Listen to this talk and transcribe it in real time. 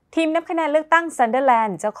ทีมนับคะแนนเลือกตั้งซันเดอร์แลน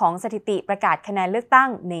ด์เจ้าของสถิติประกาศคะแนนเลือกตั้ง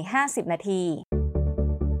ใน50นาที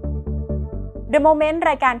The Moment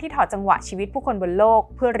รายการที่ถอดจังหวะชีวิตผู้คนบนโลก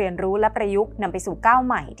เพื่อเรียนรู้และประยุกต์นำไปสู่ก้าวใ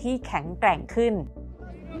หม่ที่แข็งแกร่งขึ้น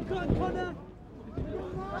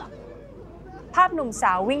ภาพหนุ่มส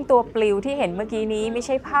าววิ่งตัวปลิวที่เห็นเมื่อกี้นี้ไม่ใ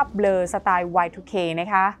ช่ภาพเบลอสไตล์ Y2K นะ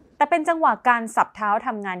คะแต่เป็นจังหวะการสับเท้าท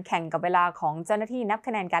ำงานแข่งกับเวลาของเจ้าหน้าที่นับค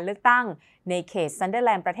ะแนนการเลือกตั้งในเขตซันเดอร์แล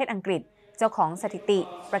นด์ประเทศอังกฤษเจ้าของสถิติ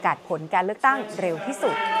ประกาศผลการเลือกตั้งเร็วที่สุ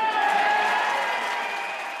ด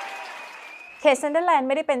เขตซันเดอร์แลนด์ไ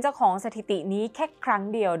ม่ได้เป็นเจ้าของสถิตินี้แค่ครั้ง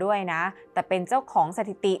เดียวด้วยนะแต่เป็นเจ้าของส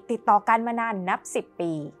ถิติติดต่อกันมานานนับ10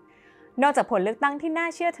ปีนอกจากผลเลือกตั้งที่น่า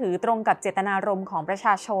เชื่อถือตรงกับเจตนารมณ์ของประช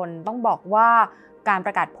าชนต้องบอกว่าการป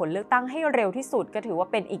ระกาศผลเลือกตั้งให้เร็วที่สุดก็ถือว่า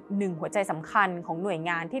เป็นอีกหนึ่งหัวใจสำคัญของหน่วย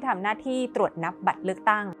งานที่ทำหน้าที่ตรวจนับบัตรเลือก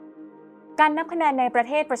ตั้งการนับคะแนนในประ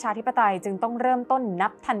เทศประชาธิปไตยจึงต้องเริ่มต้นนั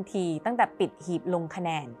บทันทีตั้งแต่ปิดหีบลงคะแน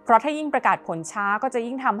นเพราะถ้ายิ่งประกาศผลช้าก็จะ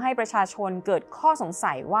ยิ่งทำให้ประชาชนเกิดข้อสง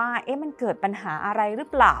สัยว่ามันเกิดปัญหาอะไรหรือ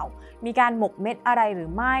เปล่ามีการหมกเม็ดอะไรหรื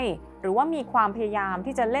อไม่หรือว่ามีความพยายาม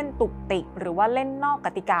ที่จะเล่นตุกติกหรือว่าเล่นนอกก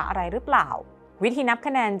ติกาอะไรหรือเปล่าวิธีนับค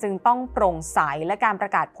ะแนนจึงต้องโปร่งใสและการปร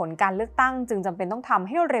ะกาศผลการเลือกตั้งจึงจำเป็นต้องทำใ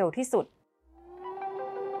ห้เร็วที่สุด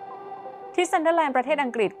ที่ซันเดอร์แลนด์ประเทศอั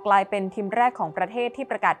งกฤษกลายเป็นทีมแรกของประเทศที่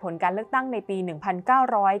ประกาศผลการเลือกตั้งในปี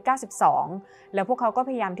 1992 แล้วพวกเขาก็พ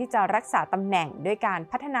ยายามที่จะรักษาตำแหน่งด้วยการ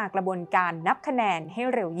พัฒนากระบวนการนับคะแนนให้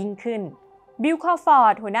เร็วยิ่งขึ้นบิล คอลฟอ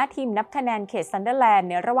ร์ดหัวหน้าทีมนับคะแนนเขตซันเดอร์แลนด์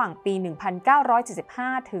ในระหว่างปี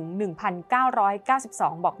 1975 ถึง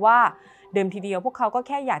 1992 บอกว่าเดิมทีเดียวพวกเขาก็แ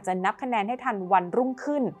ค่อยากจะนับคะแนนให้ทันวันรุ่ง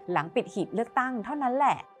ขึ้นหลังปิดหีบเลือกตั้งเท่านั้นแหล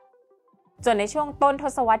ะจนในช่วงต้นท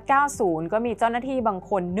ศวรรษ 90 ก็มีเจ้าหน้าที่บาง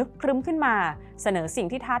คนนึกครึ้มขึ้นมาเสนอสิ่ง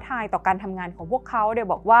ที่ท้าทายต่อการทำงานของพวกเขาโดย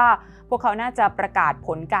บอกว่าพวกเขาน่าจะประกาศผ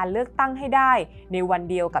ลการเลือกตั้งให้ได้ในวัน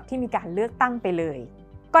เดียวกับที่มีการเลือกตั้งไปเลย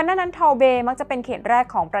ก่อนหน้านั้นทอลเบย์มักจะเป็นเขตแรก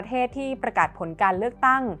ของประเทศที่ประกาศผลการเลือก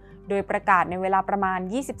ตั้งโดยประกาศในเวลาประมาณ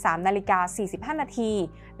 23:45 นาที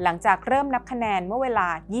หลังจากเริ่มนับคะแนนเมื่อเวลา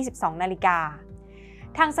 22:00 น.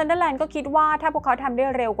ทางซันเดอร์แลนด์ก็คิดว่าถ้าพวกเขาทำได้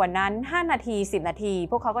เร็วกว่านั้น5นาที10นาที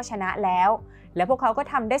พวกเขาก็ชนะแล้วและพวกเขาก็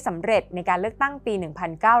ทำได้สำเร็จในการเลือกตั้งปี 1992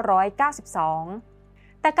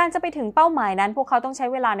 แต่การจะไปถึงเป้าหมายนั้นพวกเขาต้องใช้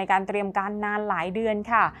เวลาในการเตรียมการนานหลายเดือน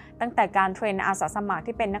ค่ะตั้งแต่การเทรนอาสาสมัคร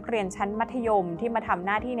ที่เป็นนักเรียนชั้นมัธยมที่มาทำห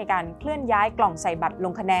น้าที่ในการเคลื่อนย้ายกล่องใส่บัตรล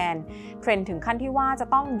งคะแนนเทรนถึงขั้นที่ว่าจะ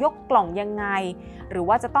ต้องยกกล่องยังไงหรือ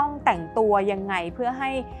ว่าจะต้องแต่งตัวยังไงเพื่อให้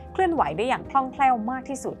เคลื่อนไหวได้อย่างคล่องแคล่วมาก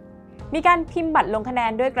ที่สุดมีการพิมพ์บัตรลงคะแน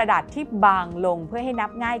นด้วยกระดาษที่บางลงเพื่อให้นั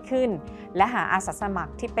บง่ายขึ้นและหาอาสาสมัค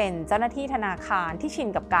รที่เป็นเจ้าหน้าที่ธนาคารที่ชิน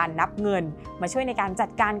กับการนับเงินมาช่วยในการจัด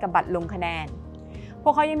การกับบัตรลงคะแนนพ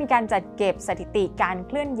วกเขายังมีการจัดเก็บสถิติการเ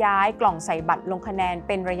คลื่อนย้ายกล่องใส่บัตรลงคะแนนเ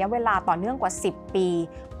ป็นระยะเวลาต่อเนื่องกว่า10ปี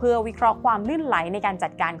เพื่อวิเคราะห์ความลื่นไหลในการจั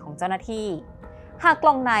ดการของเจ้าหน้าที่หากก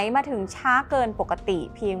ล่องไหนมาถึงช้าเกินปกติ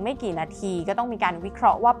เพียงไม่กี่นาทีก็ต้องมีการวิเคร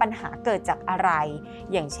าะห์ว่าปัญหาเกิดจากอะไร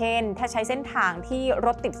อย่างเช่นถ้าใช้เส้นทางที่ร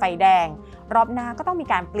ถติดไฟแดงรอบหน้าก็ต้องมี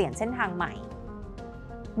การเปลี่ยนเส้นทางใหม่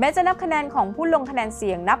แม้จะนับคะแนนของผู้ลงคะแนนเสี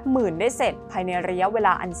ยงนับหมื่นได้เสร็จภายในระยะเวล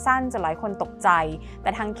าอันสั้นจนหลายคนตกใจแต่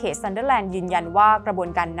ทางเขตซันเดอร์แลนด์ยืนยันว่ากระบวน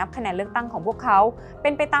การนับคะแนนเลือกตั้งของพวกเขาเป็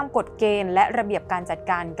นไปตามกฎเกณฑ์และระเบียบการจัด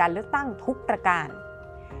การการเลือกตั้งทุกประการ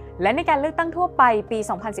และในการเลือกตั้งทั่วไปปี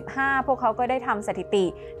 2015 พวกเขาก็ได้ทำสถิติ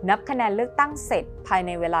นับคะแนนเลือกตั้งเสร็จภายใน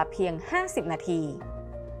เวลาเพียง50นาที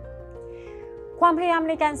ความพยายาม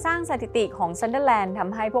ในการสร้างสถิติของซันเดอร์แลนด์ท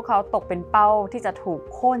ำให้พวกเขาตกเป็นเป้าที่จะถูก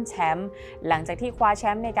โค่นแชมป์หลังจากที่คว้าแช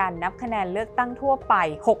มป์ในการนับคะแนนเลือกตั้งทั่วไป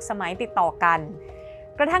6สมัยติดต่อกัน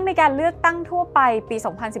กระทั่งในการเลือกตั้งทั่วไปปี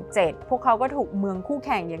 2017 พวกเขาก็ถูกเมืองคู่แ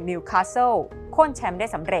ข่งอย่างนิวคาสเซิลโค่นแชมป์ได้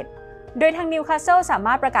สำเร็จโดยทางนิวคาสเซิลสาม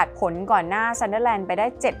ารถประกาศผลก่อนหน้าซันเดอร์แลนด์ไปได้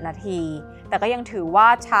7นาทีแต่ก็ยังถือว่า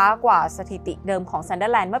ช้ากว่าสถิติเดิมของซันเดอ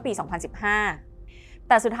ร์แลนด์เมื่อปี 2015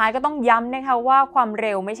 แต่สุดท้ายก็ต้องย้ำนะคะว่าความเ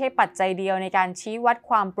ร็วไม่ใช่ปัจจัยเดียวในการชี้วัด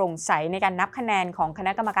ความโปร่งใสในการนับคะแนนของคณ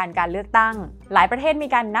ะกรรมการการเลือกตั้งหลายประเทศมี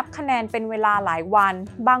การนับคะแนนเป็นเวลาหลายวัน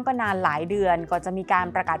บ้างก็นานหลายเดือนก่อนจะมีการ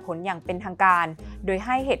ประกาศผลอย่างเป็นทางการโดยใ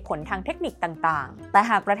ห้เหตุผลทางเทคนิคต่างๆแต่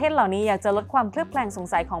หากประเทศเหล่านี้อยากจะลดความเคลือบแคลงสง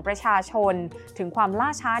สัยของประชาชนถึงความล่า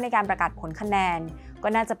ช้าในการประกาศผลคะแนนก็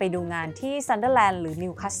น่าจะไปดูงานที่ซันเดอร์แลนด์หรือนิ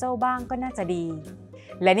วคาสเซิลบ้างก็น่าจะดี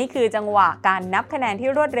และนี่คือจังหวะการนับคะแนนที่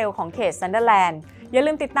รวดเร็วของเขตซันเดอร์แลนด์อย่า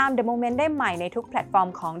ลืมติดตาม The Moment ได้ใหม่ในทุกแพลตฟอร์ม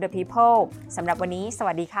ของ The People สำหรับวันนี้ส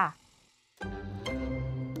วัสดีค่ะ